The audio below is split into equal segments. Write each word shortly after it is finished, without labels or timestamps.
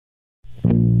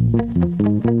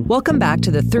Welcome back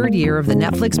to the third year of the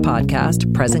Netflix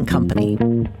podcast, Present Company.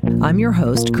 I'm your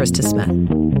host, Trudy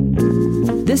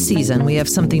Smith. This season, we have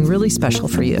something really special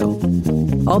for you.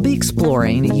 I'll be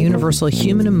exploring a universal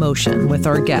human emotion with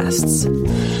our guests.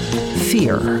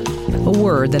 Fear, a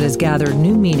word that has gathered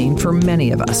new meaning for many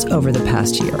of us over the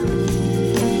past year.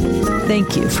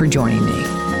 Thank you for joining me.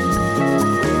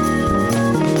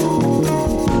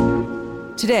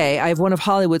 Today, I have one of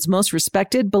Hollywood's most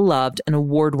respected, beloved, and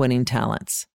award-winning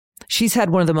talents. She's had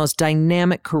one of the most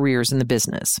dynamic careers in the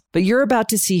business, but you're about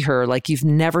to see her like you've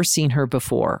never seen her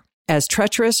before, as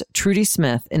treacherous Trudy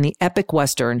Smith in the epic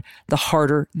Western, The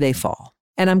Harder They Fall.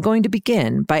 And I'm going to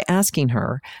begin by asking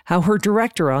her how her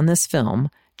director on this film,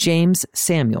 Jeymes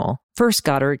Samuel, first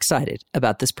got her excited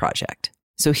about this project.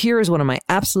 So here is one of my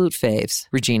absolute faves,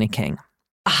 Regina King.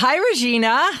 Hi,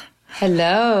 Regina.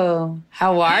 Hello.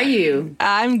 How are you?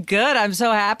 I'm good. I'm so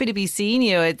happy to be seeing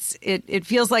you. It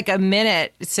feels like a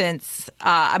minute since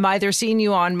I'm either seeing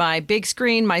you on my big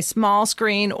screen, my small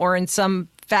screen, or in some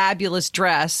fabulous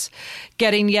dress,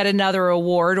 getting yet another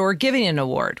award or giving an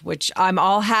award, which I'm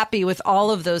all happy with all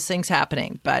of those things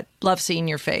happening, but love seeing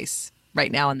your face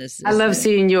right now in this. I love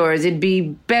seeing yours. It'd be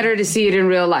better to see it in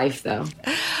real life, though.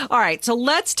 All right. So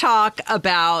let's talk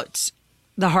about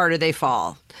The Harder They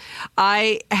Fall.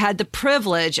 I had the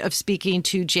privilege of speaking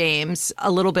to Jeymes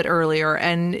a little bit earlier,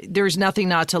 and there's nothing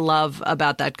not to love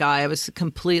about that guy. I was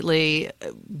completely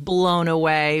blown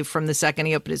away from the second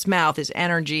he opened his mouth, his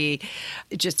energy,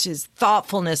 just his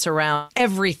thoughtfulness around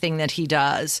everything that he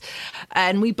does.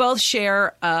 And we both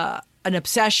share an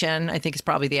obsession, I think is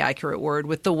probably the accurate word,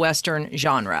 with the Western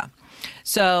genre.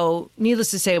 So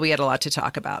needless to say, we had a lot to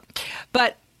talk about.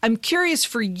 But I'm curious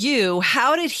for you,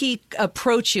 how did he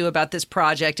approach you about this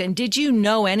project? And did you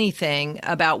know anything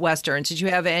about Westerns? Did you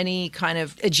have any kind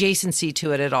of adjacency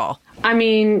to it at all? I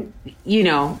mean,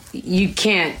 you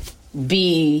can't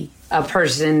be a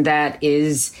person that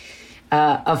is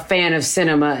a fan of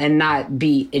cinema and not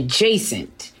be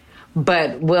adjacent.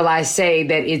 But will I say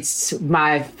that it's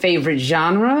my favorite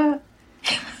genre?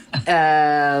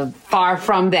 Far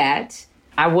from that.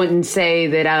 I wouldn't say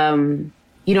that I'm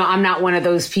not one of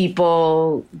those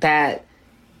people that,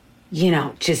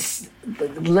 just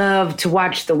love to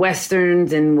watch the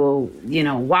Westerns and will,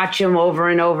 watch them over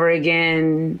and over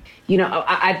again.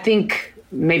 I think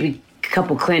maybe a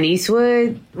couple Clint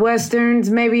Eastwood Westerns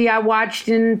maybe I watched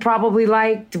and probably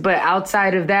liked. But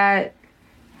outside of that,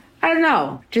 I don't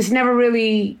know, just never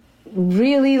really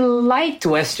liked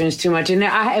Westerns too much. And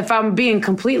if I'm being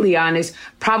completely honest,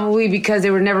 probably because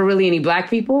there were never really any Black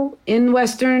people in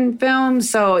Western films.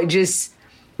 So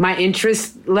my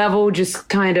interest level just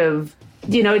kind of,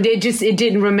 it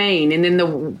didn't remain. And then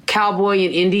the cowboy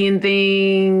and Indian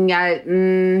thing,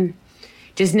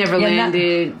 just never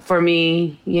landed for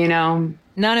me,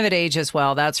 None of it ages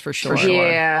well, that's for sure.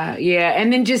 Yeah.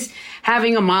 And then just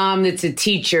having a mom that's a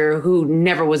teacher who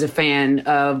never was a fan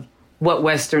of what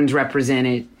Westerns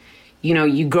represented.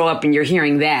 You grow up and you're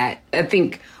hearing that. I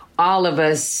think all of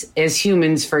us as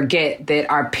humans forget that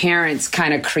our parents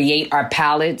kind of create our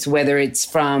palates, whether it's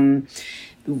from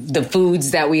the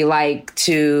foods that we like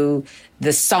to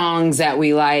the songs that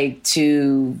we like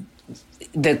to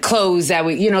the clothes that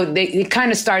it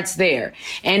kind of starts there.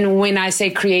 And when I say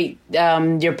create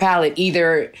your palate,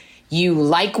 either you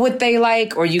like what they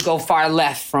like or you go far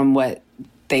left from what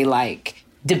they like.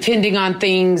 Depending on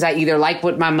things, I either like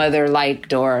what my mother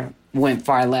liked or went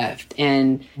far left.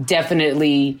 And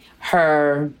definitely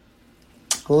her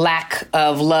lack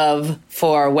of love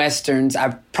for Westerns, I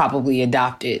probably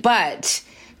adopted. But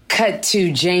cut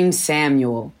to Jeymes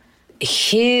Samuel.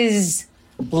 His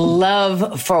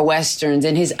love for Westerns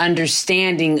and his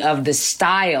understanding of the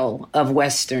style of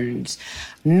Westerns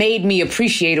made me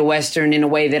appreciate a Western in a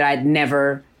way that I'd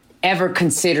never ever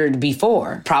considered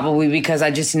before, probably because I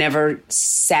just never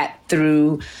sat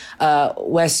through a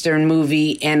Western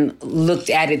movie and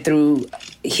looked at it through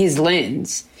his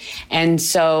lens. And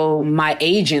so my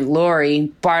agent,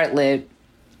 Lori Bartlett,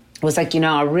 was like,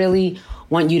 I really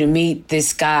want you to meet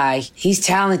this guy. He's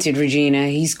talented, Regina.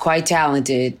 He's quite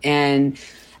talented. And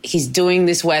he's doing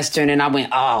this Western. And I went,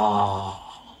 oh,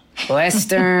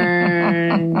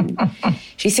 Western.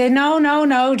 She said,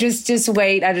 no, just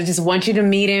wait. I just want you to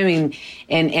meet him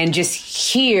and just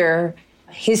hear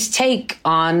his take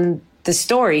on the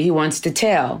story he wants to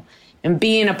tell. And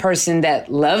being a person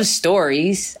that loves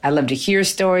stories, I love to hear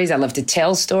stories, I love to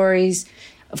tell stories.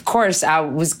 Of course, I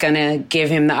was going to give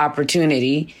him the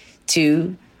opportunity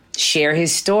to share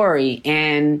his story.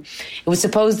 And it was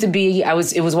supposed to be, it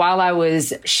was while I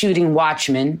was shooting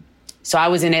Watchmen. So I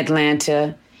was in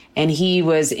Atlanta. and he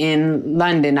was in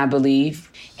London, I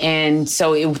believe. And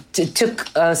so it took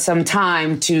some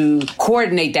time to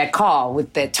coordinate that call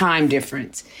with that time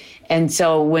difference. And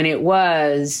so when it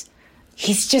was,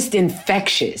 he's just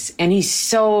infectious, and he's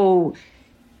so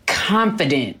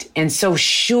confident and so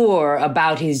sure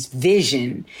about his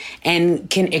vision and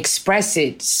can express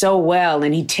it so well.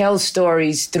 And he tells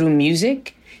stories through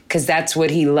music because that's what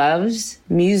he loves,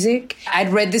 music.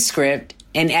 I'd read the script,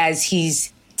 and as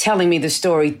he's telling me the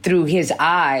story through his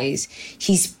eyes,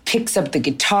 he picks up the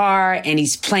guitar and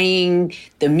he's playing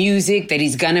the music that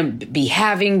he's gonna be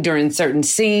having during certain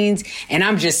scenes. And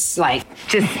I'm just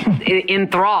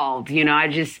enthralled,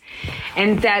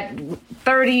 and that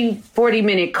 40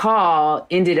 minute call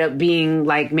ended up being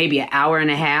like maybe an hour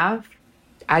and a half.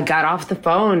 I got off the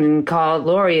phone and called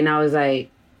Lori, and I was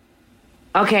like,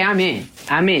 okay, I'm in.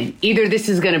 Either this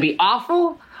is gonna be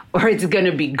awful or it's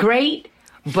gonna be great.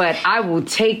 But I will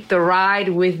take the ride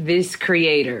with this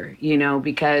creator,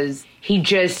 because you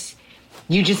just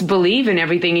believe in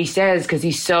everything he says because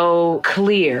he's so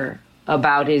clear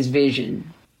about his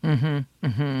vision. Mm-hmm,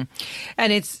 mm-hmm.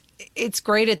 And it's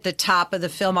great at the top of the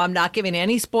film. I'm not giving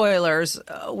any spoilers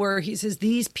where he says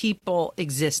these people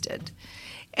existed.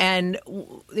 And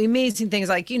the amazing thing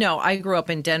is, I grew up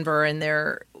in Denver, and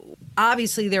there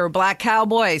were black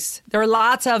cowboys. There were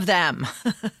lots of them.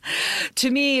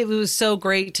 To me, it was so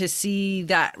great to see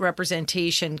that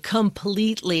representation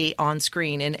completely on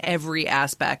screen in every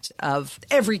aspect of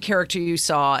every character you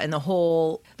saw, and the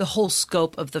whole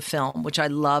scope of the film, which I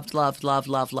loved.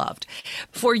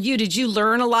 For you, did you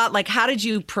learn a lot? Like, how did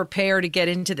you prepare to get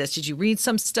into this? Did you read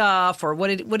some stuff, or what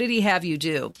did he have you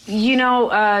do?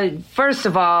 First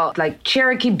of all, like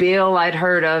Cherokee Bill, I'd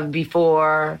heard of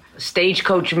before.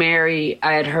 Stagecoach Mary,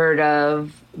 I had heard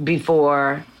of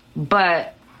before.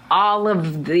 But all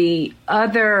of the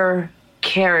other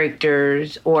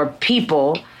characters or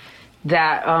people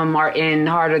that are in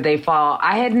Harder They Fall,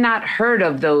 I had not heard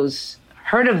of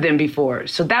them before.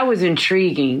 So that was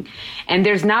intriguing. And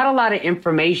there's not a lot of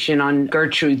information on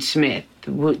Gertrude Smith.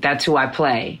 That's who I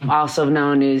play, also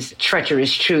known as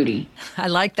Treacherous Trudy. I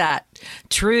like that.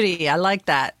 Trudy, I like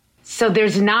that. So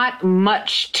there's not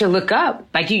much to look up.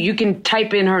 Like you can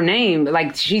type in her name.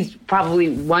 Like she's probably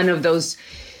one of those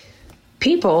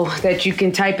people that you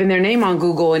can type in their name on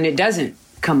Google and it doesn't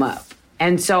come up.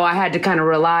 And so I had to kind of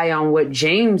rely on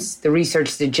the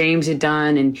research that Jeymes had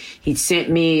done. And he sent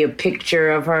me a picture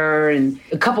of her and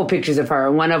a couple pictures of her.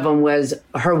 One of them was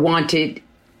her wanted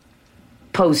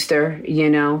poster,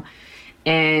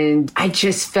 and I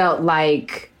just felt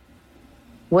like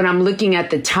when I'm looking at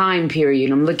the time period,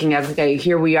 I'm looking at, okay,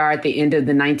 here we are at the end of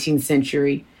the 19th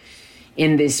century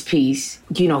in this piece.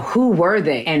 Who were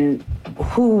they? And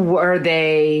who were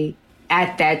they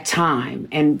at that time?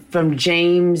 And from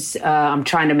Jeymes, I'm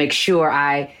trying to make sure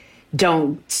I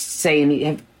don't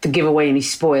have to give away any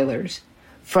spoilers.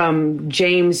 From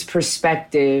Jeymes'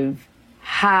 perspective,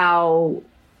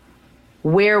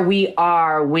 where we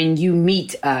are when you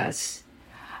meet us,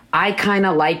 I kind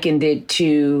of likened it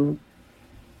to,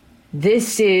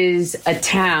 this is a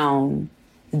town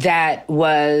that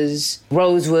was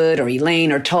Rosewood or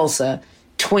Elaine or Tulsa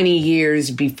 20 years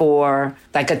before,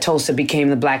 like a Tulsa became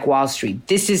the Black Wall Street.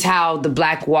 This is how the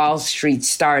Black Wall Street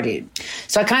started.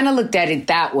 So I kind of looked at it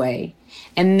that way.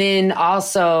 And then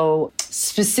also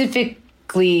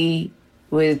specifically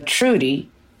with Trudy,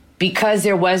 because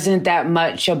there wasn't that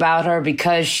much about her,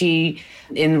 because she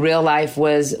in real life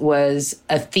was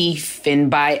a thief, and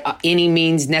by any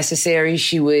means necessary,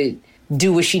 she would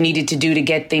do what she needed to do to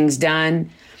get things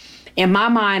done. In my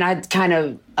mind, I kind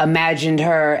of imagined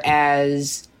her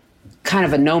as kind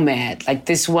of a nomad. Like,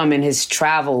 this woman has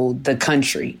traveled the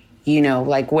country,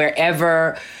 like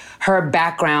wherever her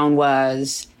background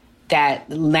was that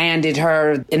landed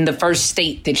her in the first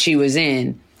state that she was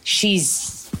in,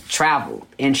 she's traveled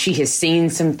and she has seen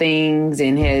some things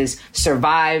and has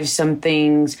survived some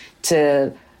things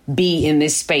to be in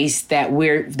this space that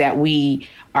we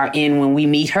are in when we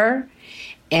meet her.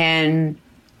 And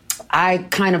I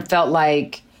kind of felt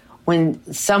like when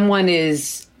someone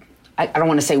is, I don't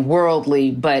want to say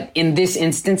worldly, but in this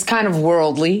instance, kind of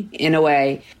worldly in a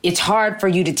way, it's hard for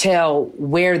you to tell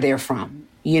where they're from,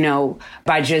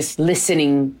 by just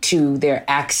listening to their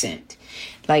accent.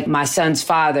 Like my son's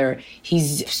father,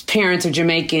 his parents are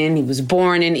Jamaican. He was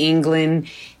born in England,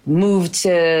 moved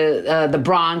to the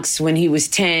Bronx when he was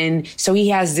 10. So he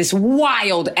has this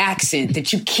wild accent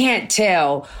that you can't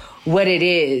tell what it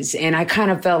is. And I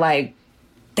kind of felt like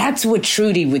that's what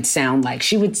Trudy would sound like.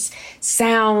 She would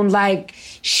sound like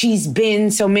she's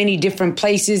been so many different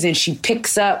places and she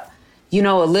picks up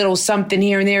a little something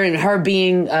here and there, and her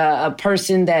being a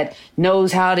person that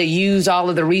knows how to use all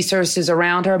of the resources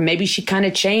around her, maybe she kind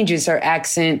of changes her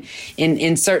accent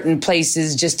in certain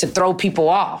places just to throw people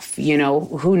off,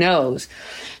 who knows?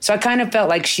 So I kind of felt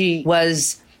like she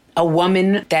was a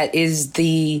woman that is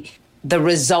the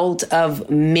result of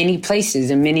many places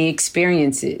and many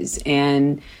experiences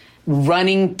and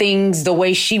running things the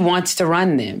way she wants to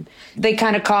run them. They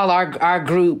kind of call our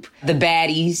group the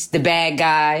baddies, the bad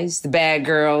guys, the bad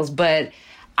girls. But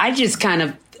I just kind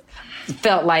of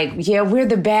felt like, yeah, we're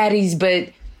the baddies, but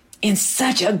in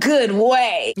such a good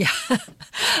way. Yeah.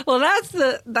 Well, that's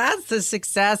the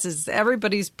success, is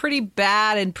everybody's pretty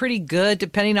bad and pretty good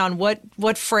depending on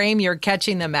what frame you're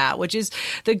catching them at, which is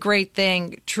the great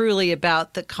thing truly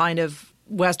about the kind of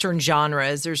Western genre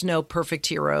is there's no perfect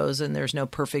heroes and there's no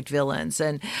perfect villains.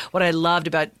 And what I loved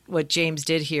about what Jeymes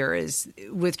did here is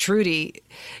with Trudy,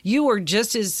 you were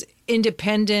just as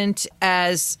independent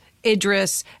as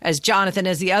Idris, as Jonathan,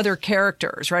 as the other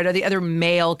characters, right? Or the other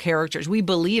male characters.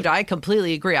 I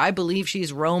completely agree. I believe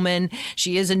she's Roman.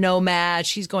 She is a nomad.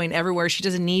 She's going everywhere. She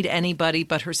doesn't need anybody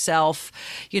but herself,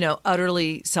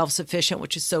 utterly self-sufficient,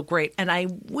 which is so great. And I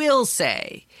will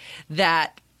say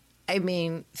that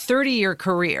 30-year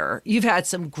career, you've had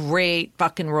some great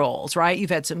fucking roles, right? You've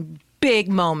had some big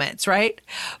moments, right?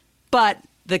 But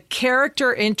the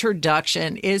character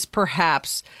introduction is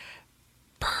perhaps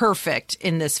perfect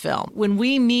in this film. When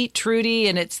we meet Trudy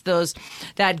and it's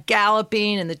that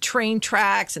galloping and the train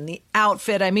tracks and the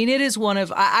outfit, it is one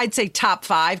of, I'd say, top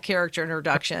 5 character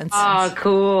introductions. Oh,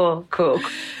 cool.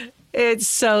 It's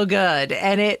so good.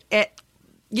 And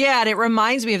it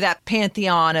reminds me of that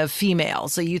pantheon of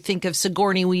females. So you think of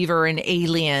Sigourney Weaver in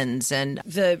Aliens and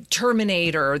the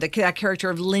Terminator, that character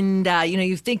of Linda.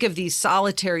 You think of these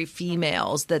solitary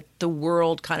females that the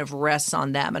world kind of rests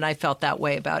on them. And I felt that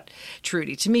way about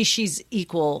Trudy. To me, she's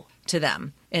equal to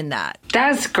them in that.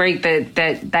 That's great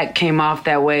that came off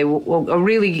that way. Well, a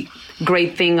really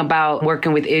great thing about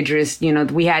working with Idris,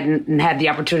 we hadn't had the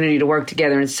opportunity to work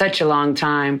together in such a long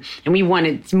time, and we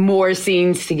wanted more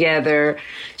scenes together.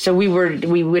 So we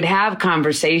would have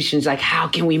conversations like, how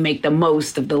can we make the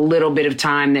most of the little bit of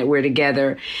time that we're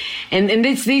together? And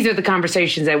these are the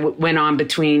conversations that went on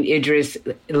between Idris,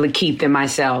 LaKeith, and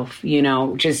myself,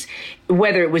 just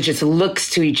whether it was just looks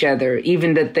to each other,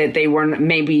 even that they weren't,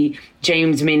 maybe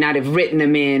Jeymes may not have written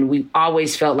them in. We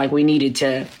always felt like we needed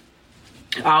to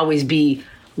always be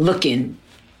looking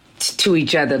to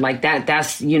each other like that.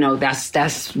 That's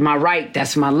my right.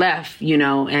 That's my left,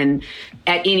 and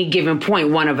at any given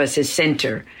point, one of us is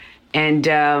center.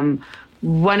 And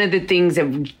one of the things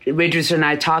that Idris and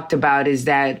I talked about is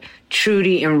that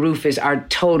Trudy and Rufus are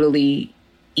totally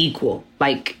equal.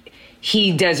 Like,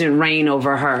 he doesn't reign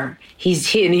over her.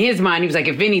 In his mind, he was like,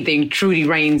 if anything, Trudy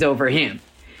reigns over him.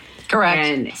 Correct.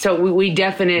 And so we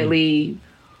definitely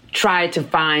tried to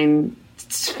find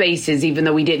spaces, even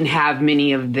though we didn't have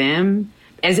many of them.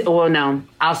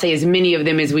 I'll say as many of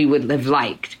them as we would have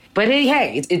liked. But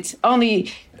hey, it's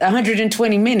only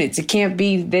 120 minutes. It can't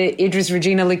be the Idris,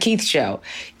 Regina, LaKeith show.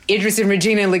 Idris and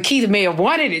Regina and LaKeith may have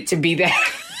wanted it to be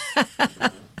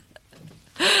that.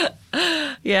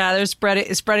 Yeah, they're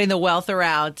spreading the wealth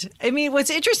around. What's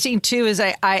interesting, too, is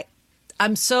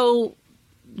I'm so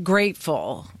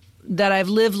grateful that I've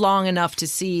lived long enough to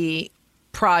see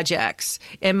projects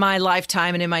in my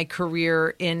lifetime and in my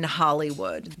career in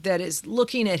Hollywood that is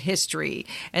looking at history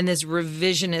and this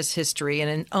revisionist history,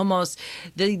 and almost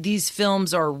these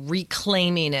films are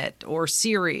reclaiming it, or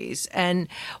series. And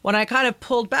when I kind of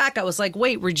pulled back, I was like,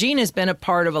 wait, Regina's been a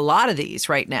part of a lot of these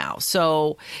right now.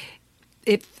 So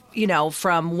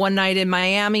from One Night in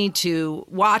Miami to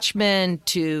Watchmen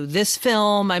to this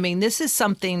film, this is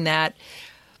something that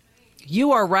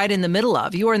you are right in the middle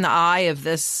of. You are in the eye of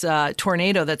this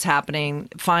tornado that's happening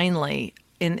finally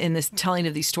in this telling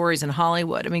of these stories in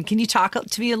Hollywood. Can you talk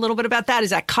to me a little bit about that?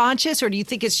 Is that conscious, or do you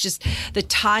think it's just the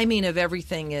timing of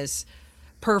everything is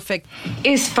perfect?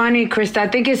 It's funny, Krista. I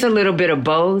think it's a little bit of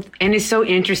both. And it's so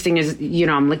interesting as,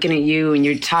 I'm looking at you and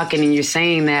you're talking and you're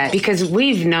saying that because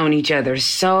we've known each other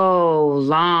so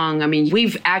long.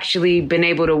 We've actually been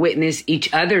able to witness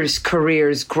each other's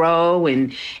careers grow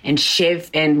and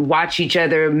shift and watch each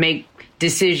other make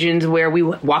decisions where we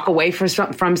walk away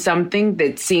from something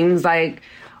that seems like,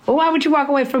 oh, why would you walk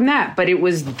away from that? But it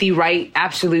was the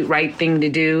absolute right thing to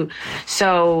do.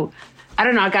 So I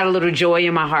don't know, I got a little joy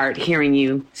in my heart hearing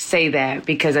you say that,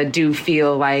 because I do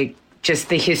feel like just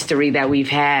the history that we've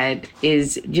had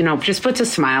is, just puts a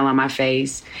smile on my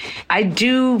face. I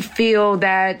do feel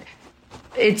that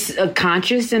It's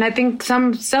conscious, and I think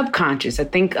some subconscious. I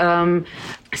think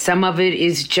some of it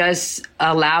is just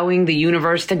allowing the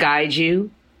universe to guide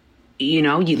you. You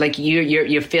know,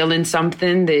 you're feeling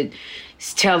something that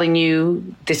is telling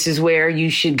you this is where you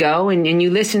should go, and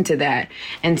you listen to that.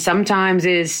 And sometimes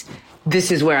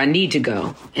this is where I need to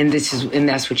go, and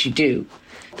that's what you do.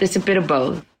 There's a bit of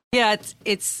both. Yeah,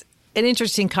 it's an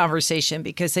interesting conversation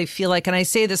because I feel like, and I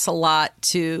say this a lot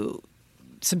to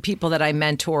some people that I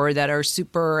mentor that are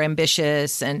super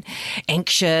ambitious and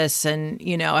anxious and,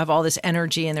 you know, have all this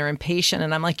energy and they're impatient.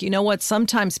 And I'm like, you know what?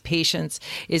 Sometimes patience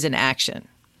is an action.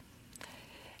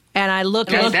 And I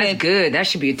look at that's good. That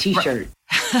should be a T-shirt.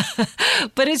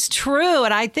 But it's true.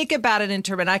 And I think about it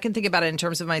and I can think about it in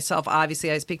terms of myself.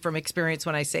 Obviously, I speak from experience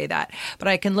when I say that. But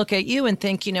I can look at you and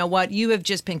think, you know what? You have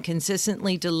just been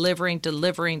consistently delivering.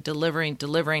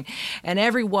 And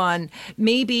everyone,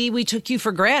 maybe we took you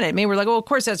for granted. Maybe we're like, oh, of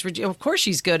course, of course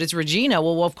she's good. It's Regina.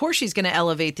 Well, of course she's going to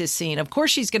elevate this scene. Of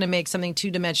course she's going to make something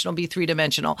two-dimensional be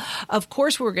three-dimensional. Of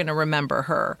course we're going to remember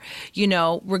her. You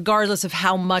know, regardless of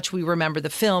how much we remember the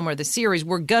film or the series,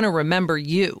 we're going to remember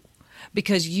you,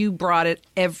 because you brought it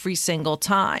every single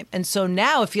time. And so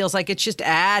now it feels like it's just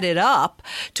added up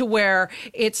to where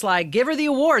it's like, give her the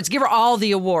awards, give her all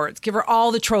the awards, give her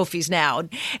all the trophies now.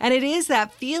 And it is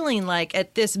that feeling like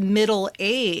at this middle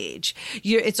age,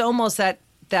 it's almost that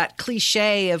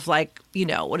cliche of like, you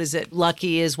know, what is it?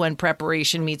 Lucky is when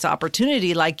preparation meets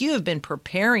opportunity. Like, you have been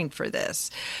preparing for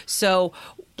this. So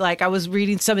like, I was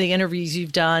reading some of the interviews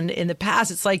you've done in the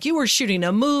past. It's like you were shooting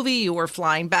a movie, you were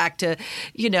flying back to,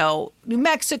 you know, New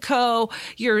Mexico,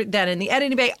 you're then in the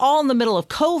editing bay, all in the middle of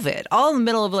COVID, all in the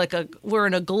middle of like we're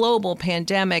in a global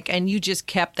pandemic, and you just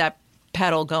kept that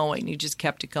pedal going. You just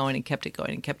kept it going and kept it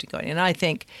going and kept it going. And I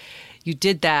think you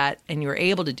did that, and you were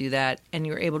able to do that, and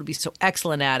you were able to be so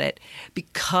excellent at it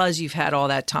because you've had all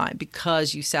that time,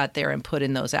 because you sat there and put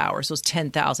in those hours, those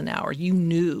 10,000 hours. You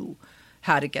knew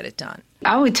how to get it done.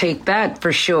 I would take that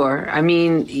for sure. I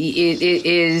mean, it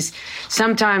is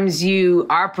sometimes you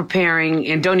are preparing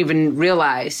and don't even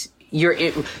realize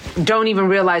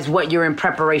what you're in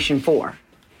preparation for.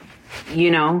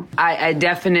 You know, I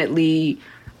definitely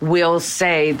will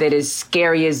say that as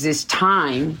scary as this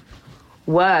time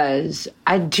was,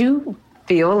 I do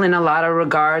feel in a lot of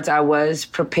regards I was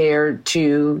prepared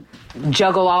to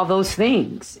juggle all those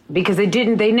things, because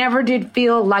they never did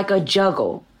feel like a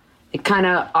juggle. It kind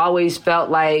of always felt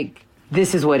like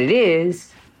this is what it is,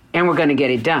 and we're going to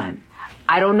get it done.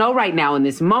 I don't know right now in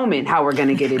this moment how we're going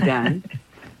to get it done,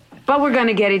 but we're going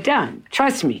to get it done.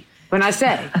 Trust me when I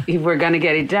say we're going to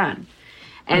get it done.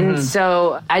 And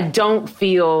so I don't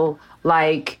feel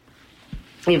like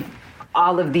if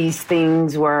all of these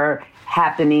things were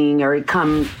happening or it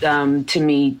come to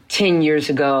me 10 years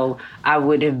ago, I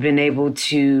would have been able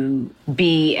to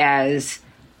be as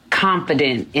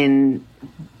confident in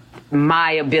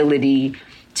my ability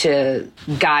to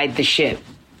guide the ship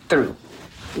through,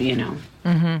 you know.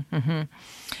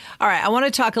 All right, I want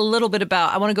to talk a little bit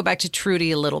I want to go back to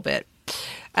Trudy a little bit.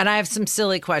 And I have some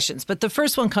silly questions, but the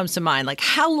first one comes to mind. Like,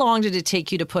 how long did it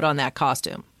take you to put on that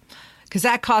costume? Because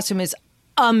that costume is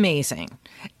amazing.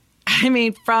 I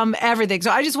mean, from everything.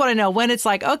 So I just want to know when it's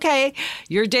like, okay,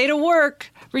 your day to work,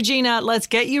 Regina, let's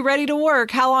get you ready to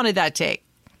work. How long did that take?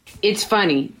 It's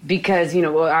funny because, you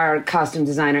know, our costume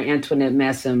designer, Antoinette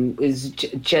Messam, is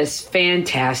just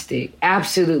fantastic,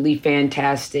 absolutely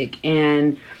fantastic.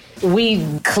 And we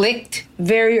clicked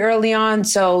very early on.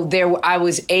 So I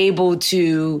was able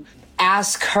to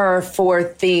ask her for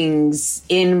things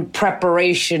in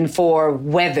preparation for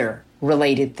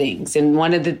weather-related things. And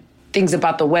one of the things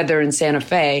about the weather in Santa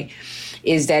Fe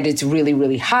is that it's really,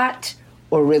 really hot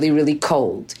or really, really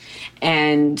cold.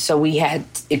 And so we had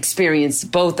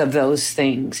experienced both of those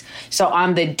things. So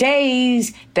on the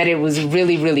days that it was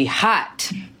really, really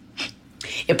hot,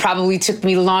 it probably took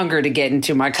me longer to get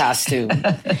into my costume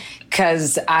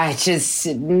because I just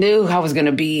knew I was going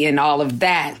to be in all of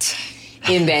that,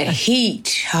 in that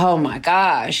heat. Oh, my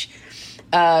gosh.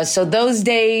 So those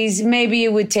days, maybe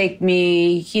it would take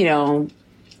me, you know,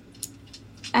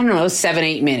 I don't know,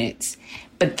 7-8 minutes.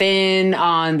 But then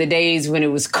on the days when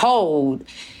it was cold,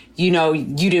 you know,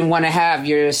 you didn't want to have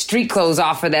your street clothes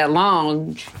off for that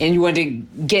long, and you wanted to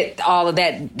get all of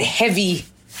that heavy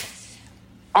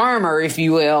armor, if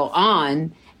you will,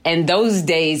 on. And those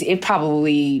days, it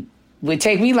probably would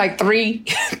take me like three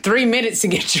minutes to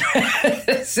get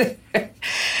dressed.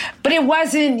 But it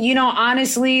wasn't, you know,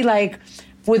 honestly, like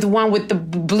with the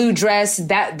blue dress,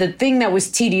 that the thing that was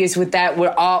tedious with that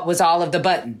was all of the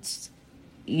buttons.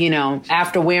 You know,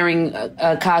 after wearing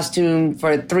a costume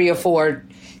for 3 or 4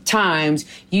 times,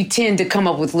 you tend to come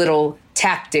up with little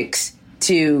tactics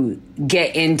to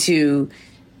get into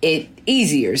it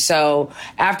easier. So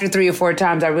after 3 or 4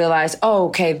 times, I realized, oh,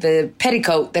 okay, the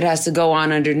petticoat that has to go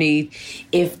on underneath,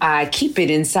 if I keep it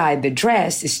inside the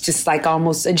dress, it's just like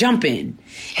almost a jump in.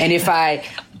 And if I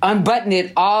unbutton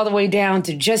it all the way down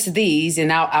to just these,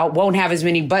 and I won't have as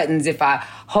many buttons. If I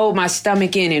hold my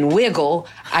stomach in and wiggle,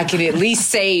 I can at least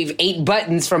save 8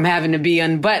 buttons from having to be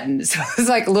unbuttoned. So it's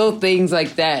like little things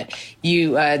like that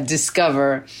you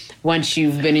discover once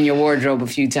you've been in your wardrobe a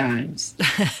few times.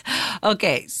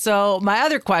 Okay, so my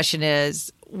other question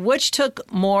is, which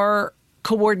took more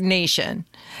coordination?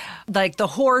 Like the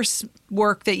horse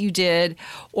work that you did,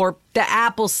 or the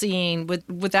apple scene with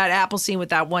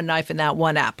that one knife and that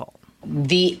one apple?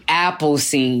 The apple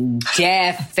scene,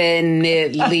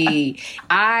 definitely.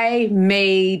 I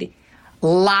made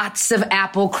lots of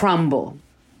apple crumble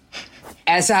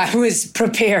as I was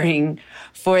preparing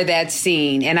for that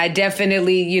scene. And I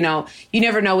definitely, you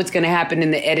never know what's going to happen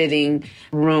in the editing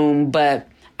room, but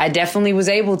I definitely was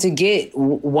able to get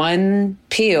one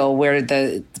peel where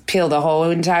peel the whole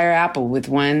entire apple with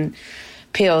one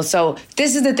peel. So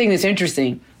this is the thing that's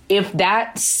interesting. If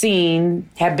that scene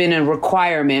had been a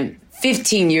requirement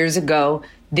 15 years ago,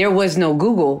 there was no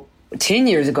Google. 10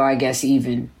 years ago, I guess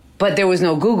even. But there was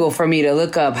no Google for me to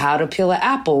look up how to peel an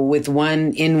apple with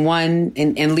one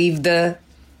and leave the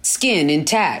skin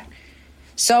intact.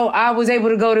 So I was able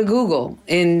to go to Google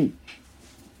and,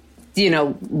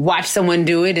 watch someone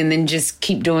do it and then just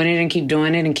keep doing it and keep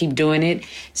doing it and keep doing it.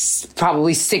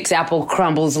 Probably 6 apple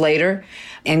crumbles later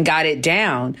and got it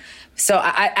down. So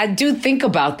I do think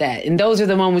about that. And those are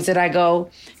the moments that I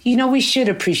go, we should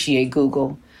appreciate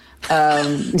Google.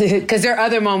 Because there are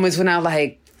other moments when I'm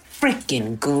like,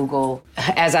 freaking Google,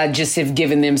 as I just have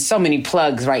given them so many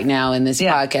plugs right now in this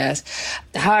podcast.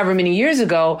 However many years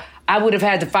ago, I would have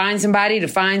had to find somebody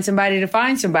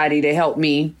to help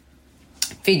me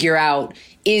figure out,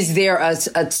 is there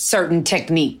a certain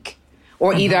technique?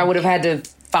 Or either I would have had to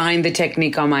find the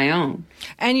technique on my own.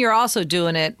 And you're also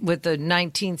doing it with the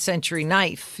 19th century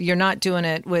knife. You're not doing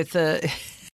it with a...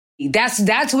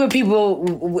 That's what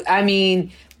people,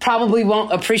 probably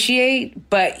won't appreciate.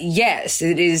 But yes,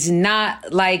 it is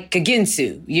not like a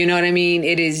Ginsu. You know what I mean?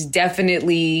 It is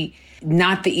definitely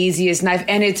not the easiest knife.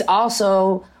 And it's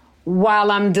also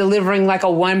while I'm delivering like a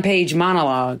 1-page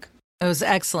monologue. It was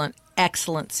excellent.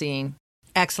 Excellent scene.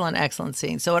 Excellent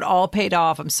scene. So it all paid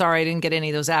off. I'm sorry I didn't get any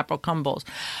of those apple crumbles.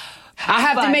 I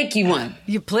have to make you one.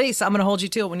 You please. I'm going to hold you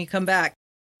to it when you come back.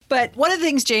 But one of the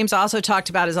things Jeymes also talked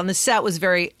about is on the set was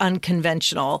very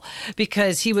unconventional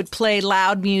because he would play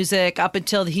loud music up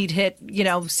until he'd hit,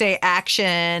 say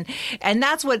action. And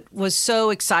that's what was so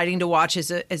exciting to watch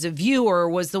as a viewer,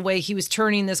 was the way he was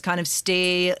turning this kind of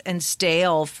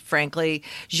stale, frankly,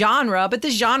 genre. But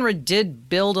this genre did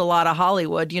build a lot of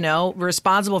Hollywood,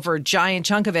 responsible for a giant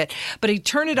chunk of it. But he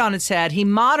turned it on its head. He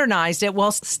modernized it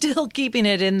while still keeping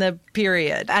it in the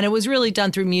period. And it was really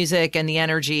done through music and the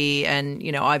energy and,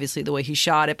 obviously the way he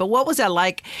shot it. But what was that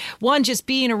like? One, just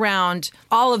being around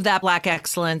all of that Black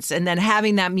excellence and then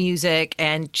having that music,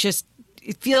 and just,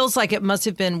 it feels like it must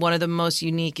have been one of the most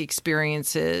unique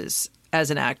experiences as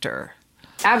an actor.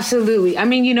 Absolutely.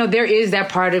 There is that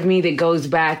part of me that goes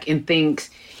back and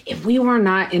thinks, if we were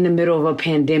not in the middle of a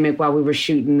pandemic while we were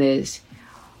shooting this,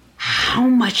 how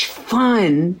much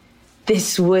fun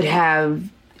this would have.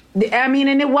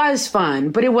 And it was fun,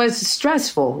 but it was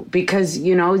stressful because,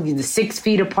 the 6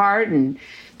 feet apart, and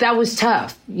that was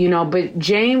tough, but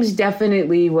Jeymes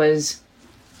definitely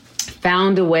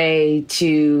found a way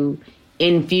to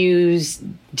infuse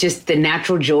just the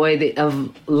natural joy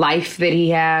of life that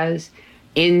he has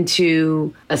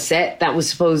into a set that was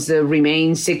supposed to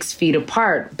remain 6 feet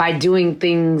apart by doing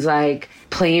things like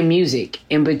playing music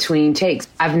in between takes.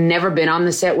 I've never been on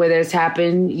the set where this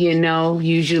happened,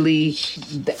 usually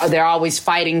they're always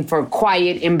fighting for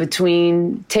quiet in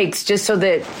between takes just so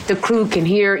that the crew can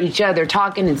hear each other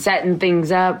talking and setting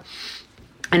things up.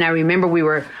 And I remember we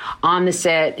were on the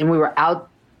set and we were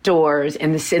outdoors,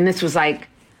 and this was like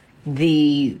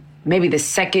maybe the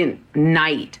second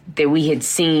night that we had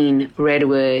seen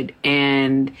Redwood,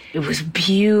 and it was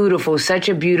beautiful, such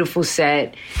a beautiful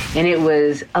set. And it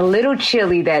was a little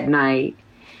chilly that night,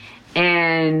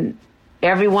 and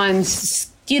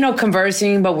everyone's,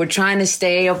 conversing, but we're trying to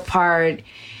stay apart.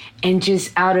 And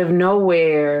just out of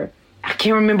nowhere, I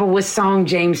can't remember what song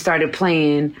Jeymes started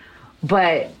playing,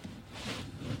 but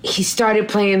he started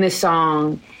playing this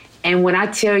song. And when I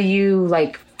tell you,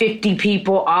 like, 50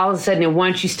 people, all of a sudden at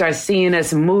once you start seeing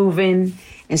us moving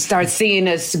and starts seeing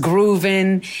us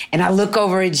grooving. And I look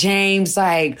over at Jeymes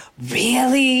like,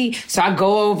 really? So I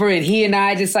go over and he and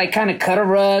I just like kind of cut a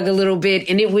rug a little bit.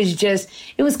 And it was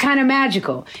kind of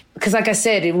magical. Because like I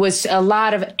said, it was a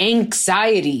lot of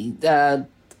anxiety.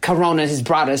 Corona has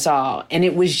brought us all. And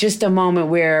it was just a moment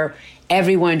where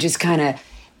everyone just kind of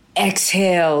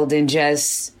exhaled and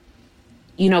just,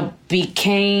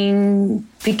 became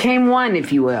one,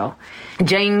 if you will.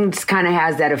 Jeymes kind of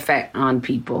has that effect on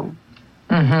people.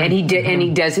 Mm-hmm. And he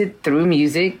does it through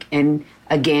music. And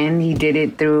again, he did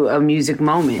it through a music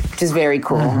moment, which is very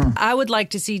cool. Mm-hmm. I would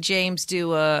like to see Jeymes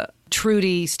do a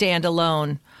Trudy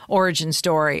standalone origin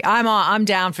story. I'm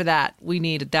down for that. We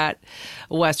needed that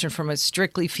Western from a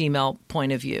strictly female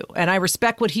point of view. And I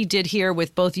respect what he did here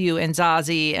with both you and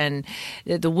Zazie, and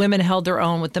the women held their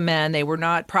own with the men. They were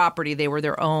not property. They were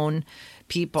their own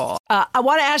people. I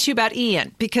want to ask you about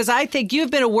Ian, because I think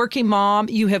you've been a working mom.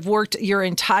 You have worked your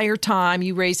entire time.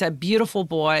 You raised a beautiful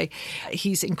boy.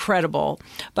 He's incredible.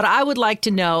 But I would like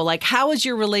to know, like, how has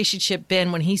your relationship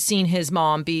been when he's seen his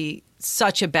mom be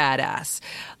such a badass?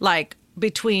 Like,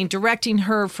 between directing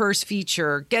her first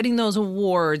feature, getting those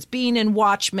awards, being in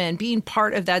Watchmen, being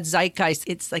part of that zeitgeist,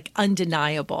 it's like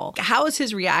undeniable. How has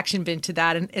his reaction been to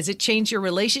that? And has it changed your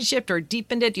relationship or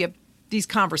deepened it? Do you have these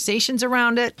conversations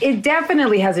around it? It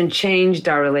definitely hasn't changed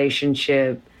our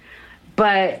relationship,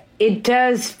 but it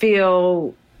does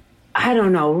feel, I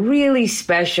don't know, really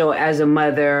special as a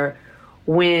mother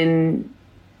when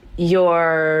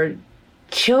your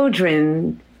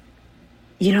children,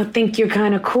 think you're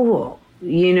kind of cool.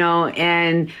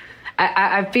 And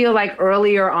I feel like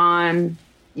earlier on,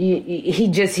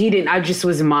 I just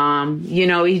was mom,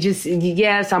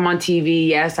 yes, I'm on TV.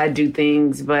 Yes, I do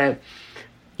things, but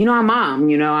I'm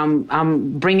mom,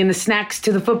 I'm bringing the snacks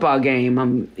to the football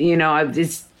game. You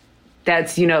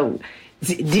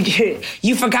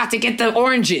forgot to get the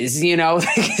oranges,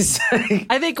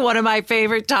 I think one of my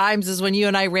favorite times is when you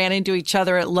and I ran into each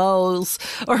other at Lowe's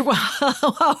or a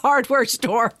hardware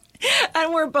store.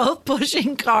 And we're both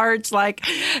pushing carts, like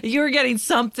you were getting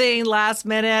something last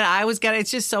minute. I was getting,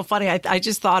 it's just so funny. I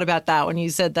just thought about that when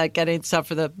you said that, getting stuff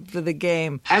for the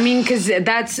game. I mean, because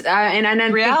that's, and I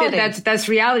reality. Think that's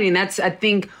reality. And that's, I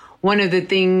think, one of the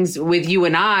things with you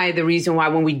and I, the reason why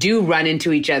when we do run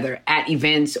into each other at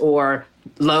events or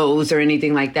Lowe's or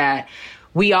anything like that,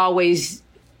 we always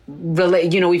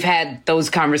relate, we've had those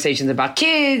conversations about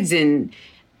kids, and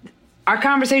our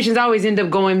conversations always end up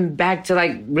going back to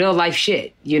like real life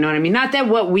shit. You know what I mean? Not that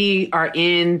what we are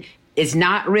in is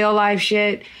not real life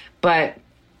shit, but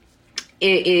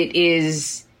it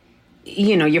is,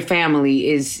 your family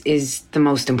is the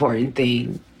most important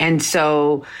thing. And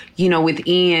so, with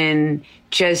Ian,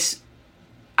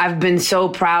 I've been so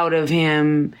proud of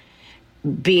him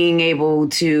being able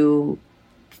to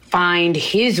find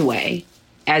his way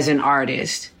as an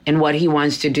artist and what he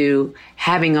wants to do,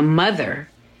 having a mother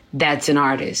that's an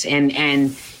artist and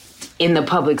in the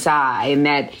public's eye, and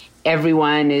that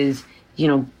everyone is,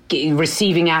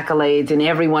 receiving accolades and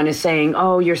everyone is saying,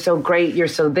 oh, you're so great, you're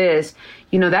so this,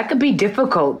 that could be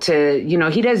difficult to,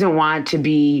 he doesn't want to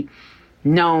be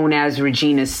known as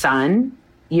Regina's son.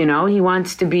 He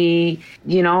wants to be,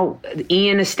 Ian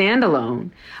a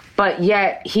standalone, but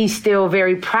yet he's still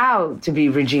very proud to be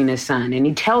Regina's son. And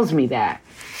he tells me that.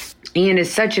 Ian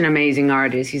is such an amazing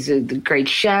artist. He's a great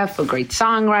chef, a great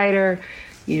songwriter.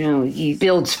 He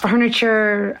builds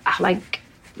furniture.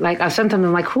 Sometimes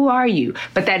I'm like, who are you?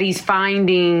 But that he's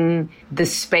finding the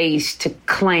space to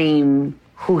claim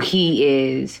who he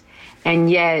is, and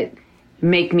yet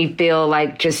make me feel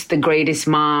like just the greatest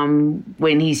mom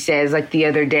when he says, like the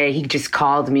other day, he just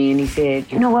called me and he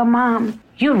said, you know what, Mom,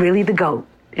 you're really the GOAT.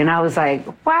 And I was like,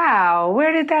 wow,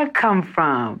 where did that come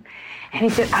from? And he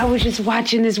said, I was just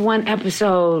watching this one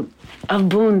episode of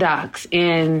Boondocks,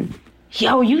 and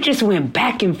you just went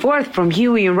back and forth from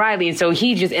Huey and Riley. And so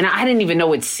and I didn't even know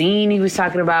what scene he was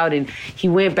talking about. And he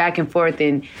went back and forth,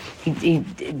 and he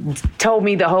told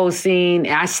me the whole scene.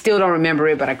 And I still don't remember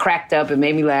it, but I cracked up. It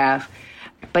made me laugh.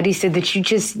 But he said that you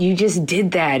just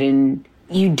did that, and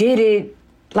you did it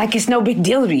like it's no big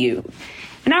deal to you.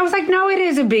 And I was like, no, it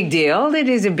is a big deal. It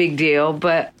is a big deal.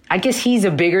 But I guess he's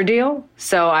a bigger deal.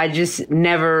 So I just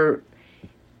never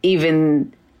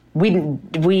even,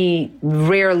 we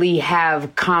rarely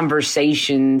have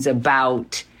conversations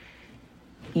about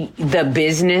the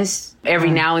business.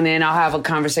 Every now and then I'll have a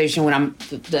conversation when I'm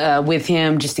with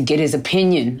him just to get his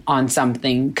opinion on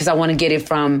something, because I want to get it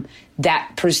from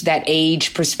that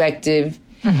age perspective.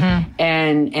 Mm-hmm.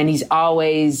 And he's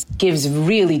always gives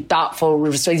really thoughtful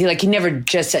responses. He never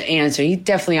just an answer. He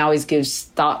definitely always gives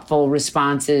thoughtful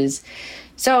responses.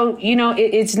 So,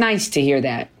 it's nice to hear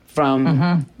that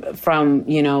from,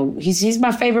 he's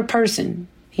my favorite person.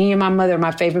 He and my mother are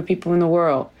my favorite people in the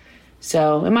world.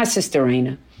 So, and my sister,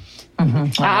 Raina.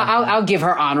 Mm-hmm. I'll give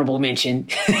her honorable mention.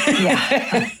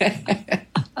 Yeah.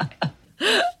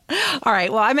 All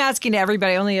right. Well, I'm asking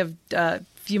everybody. I only have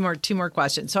two more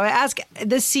questions. So I ask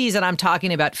this season, I'm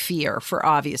talking about fear for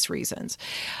obvious reasons.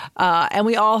 And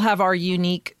we all have our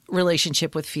unique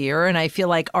relationship with fear. And I feel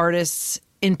like artists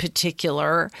in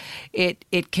particular,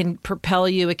 it can propel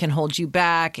you. It can hold you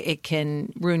back. It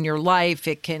can ruin your life.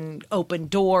 It can open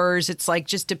doors. It's like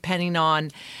just depending on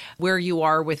where you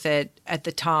are with it at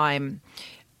the time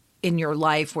in your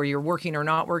life, where you're working or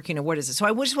not working, or what is it? So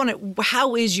I just want to,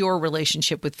 how is your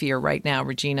relationship with fear right now,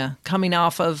 Regina, coming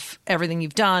off of everything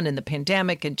you've done and the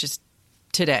pandemic and just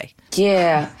today?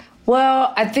 Yeah.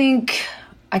 Well,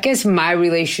 I guess my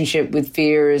relationship with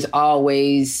fear is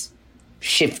always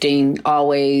shifting,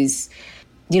 always,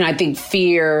 I think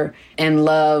fear and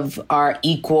love are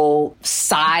equal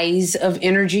size of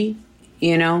energy,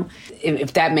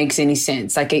 if that makes any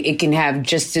sense. Like it can have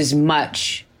just as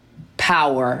much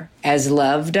power as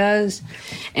love does.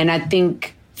 And I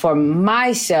think for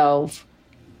myself,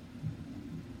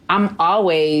 I'm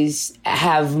always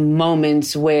have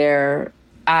moments where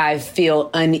I feel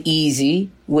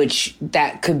uneasy, which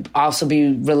that could also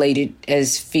be related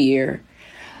as fear.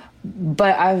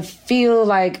 But I feel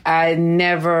like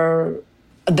the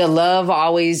love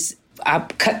always, I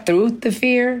cut through the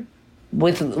fear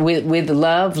with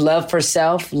love for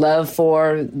self, love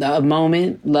for the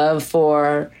moment, love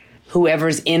for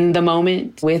whoever's in the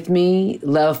moment with me,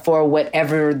 love for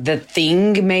whatever the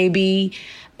thing may be,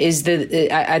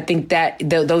 I think that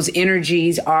those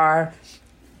energies are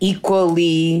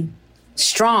equally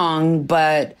strong,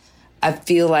 but I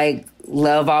feel like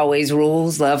love always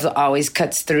rules, love always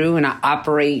cuts through, and I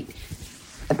operate,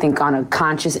 I think, on a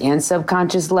conscious and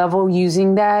subconscious level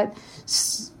using that.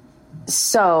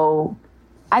 So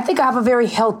I think I have a very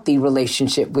healthy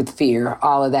relationship with fear,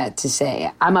 all of that to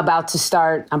say.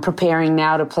 I'm preparing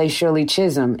now to play Shirley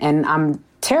Chisholm, and I'm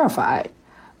terrified.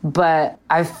 But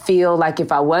I feel like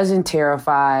if I wasn't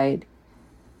terrified,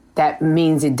 that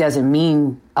means it doesn't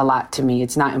mean a lot to me.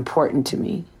 It's not important to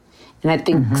me. And I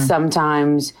think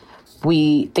sometimes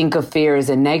we think of fear as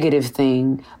a negative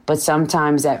thing, but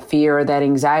sometimes that fear or that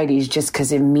anxiety is just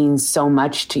because it means so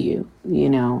much to you,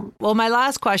 Well, my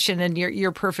last question, and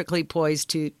you're perfectly poised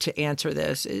to answer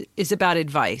this, is about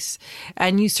advice.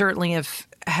 And you certainly have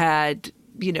had,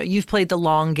 you've played the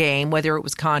long game, whether it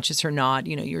was conscious or not.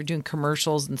 You're doing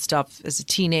commercials and stuff as a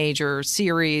teenager,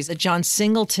 series, the John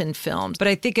Singleton films. But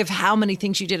I think of how many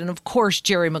things you did. And of course,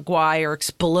 Jerry Maguire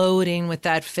exploding with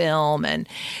that film and,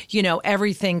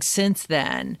 everything since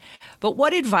then. But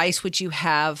what advice would you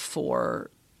have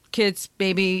for kids,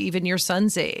 maybe even your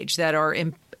son's age, that are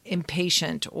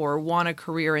impatient or want a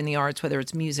career in the arts, whether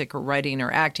it's music or writing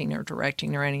or acting or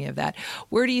directing or any of that?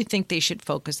 Where do you think they should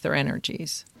focus their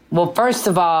energies? Well, first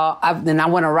of all, I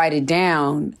want to write it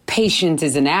down. Patience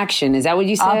is an action. Is that what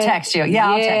you said? I'll text you. Yeah,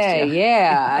 I'll text you.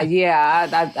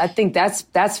 Yeah. I think that's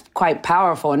quite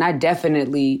powerful. And I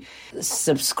definitely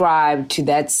subscribe to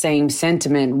that same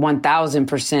sentiment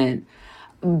 1,000%.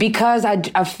 Because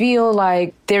I feel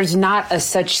like there's not a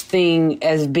such thing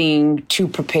as being too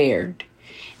prepared.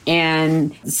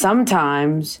 And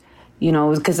sometimes,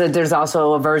 because there's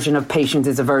also a version of patience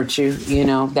is a virtue,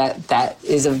 that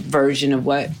is a version of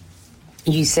what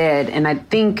you said. And I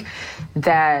think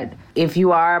that if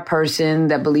you are a person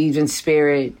that believes in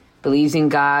spirit, believes in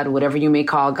God, whatever you may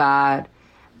call God,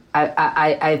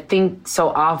 I think so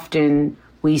often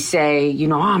we say,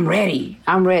 I'm ready.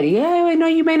 Yeah, no,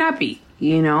 you may not be,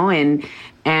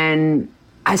 and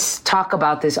I talk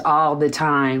about this all the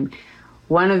time.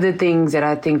 One of the things that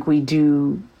I think we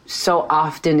do so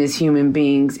often as human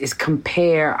beings is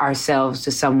compare ourselves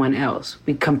to someone else.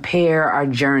 We compare our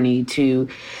journey to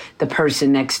the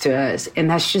person next to us. And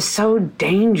that's just so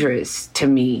dangerous to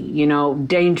me,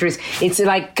 dangerous. It's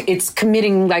like it's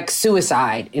committing like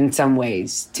suicide in some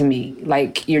ways to me.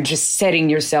 Like you're just setting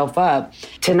yourself up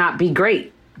to not be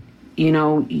great.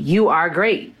 You are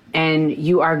great, and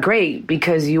you are great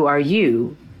because you are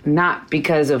you, not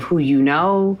because of who you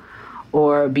know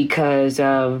or because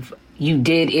of you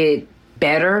did it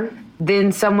better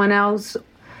than someone else.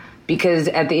 Because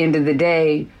at the end of the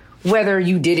day, whether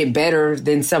you did it better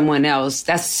than someone else,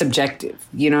 that's subjective.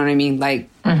 You know what I mean? Like,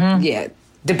 yeah,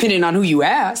 depending on who you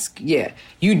ask, yeah,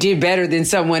 you did better than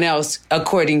someone else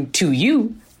according to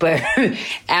you. But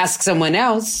ask someone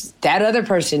else, that other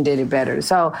person did it better.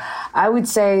 So I would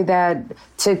say that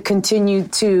to continue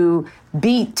to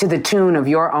beat to the tune of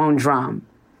your own drum,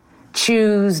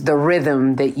 choose the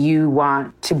rhythm that you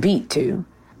want to beat to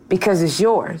because it's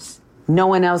yours. No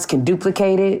one else can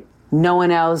duplicate it. No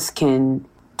one else can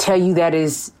tell you that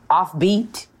is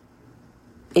offbeat.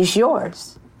 It's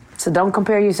yours. So don't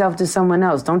compare yourself to someone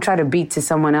else. Don't try to beat to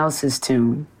someone else's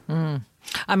tune.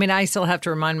 I mean, I still have to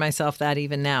remind myself that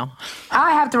even now.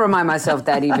 I have to remind myself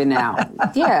that even now.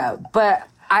 Yeah, but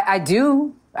I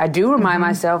do remind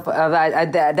myself of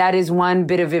that is one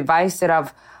bit of advice that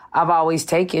I've always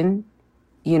taken,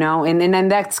 you know,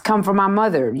 and that's come from my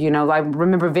mother. You know, I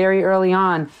remember very early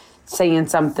on saying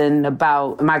something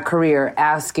about my career,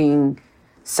 asking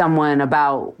someone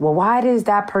about, well, why does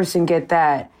that person get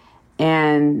that?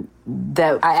 And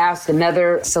that I asked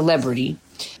another celebrity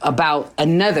about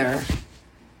another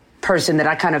person that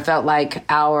I kind of felt like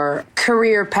our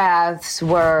career paths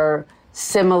were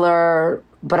similar,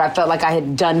 but I felt like I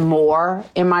had done more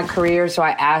in my career. So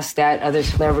I asked that other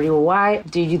celebrity, well, why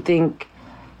do you think,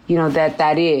 you know,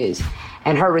 that is?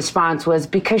 And her response was,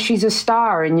 because she's a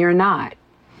star and you're not.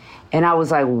 And I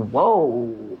was like,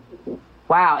 whoa,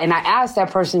 wow. And I asked that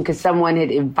person because someone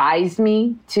had advised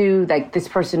me to, like, this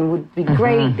person would be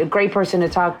great, a great person to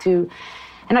talk to.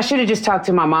 And I should have just talked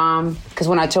to my mom, because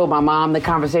when I told my mom the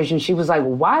conversation, she was like,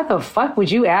 why the fuck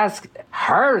would you ask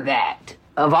her that?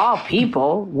 Of all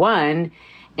people, one.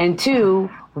 And two,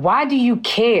 why do you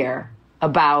care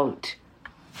about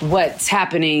what's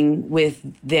happening with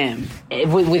them,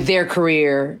 with their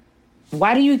career?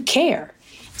 Why do you care?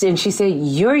 And she said,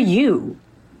 you're you.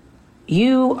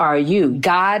 You are you.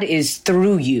 God is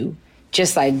through you,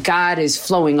 just like God is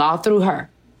flowing all through her.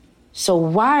 So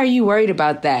why are you worried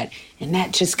about that? And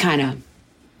that just kind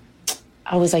of,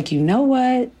 I was like, you know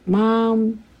what?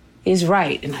 Mom is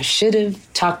right. And I should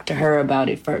have talked to her about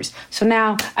it first. So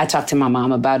now I talk to my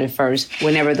mom about it first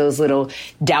whenever those little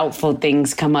doubtful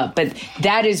things come up. But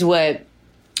that is what,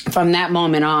 from that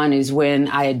moment on, is when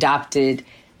I adopted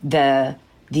the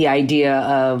idea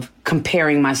of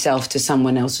comparing myself to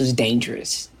someone else was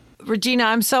dangerous. Regina,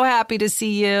 I'm so happy to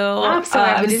see you. I'm so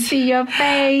happy to see your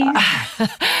face.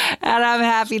 And I'm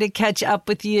happy to catch up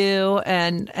with you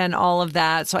and all of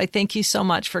that. So I thank you so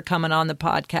much for coming on the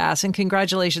podcast. And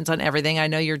congratulations on everything. I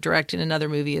know you're directing another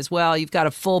movie as well. You've got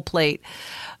a full plate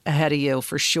ahead of you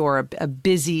for sure, a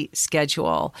busy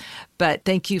schedule. But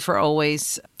thank you for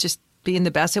always just being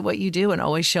the best at what you do and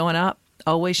always showing up.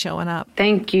 Always showing up.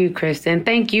 Thank you, Kristen.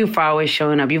 Thank you for always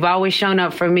showing up. You've always shown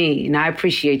up for me, and I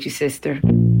appreciate you, sister.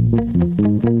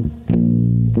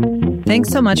 Thanks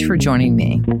so much for joining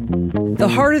me. The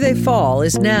Harder They Fall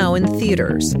is now in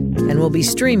theaters and will be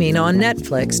streaming on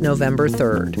Netflix November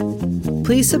 3rd.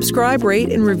 Please subscribe,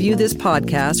 rate, and review this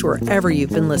podcast wherever you've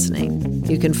been listening.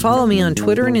 You can follow me on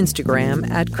Twitter and Instagram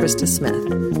at Krista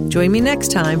Smith. Join me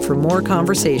next time for more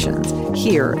conversations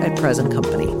here at Present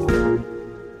Company.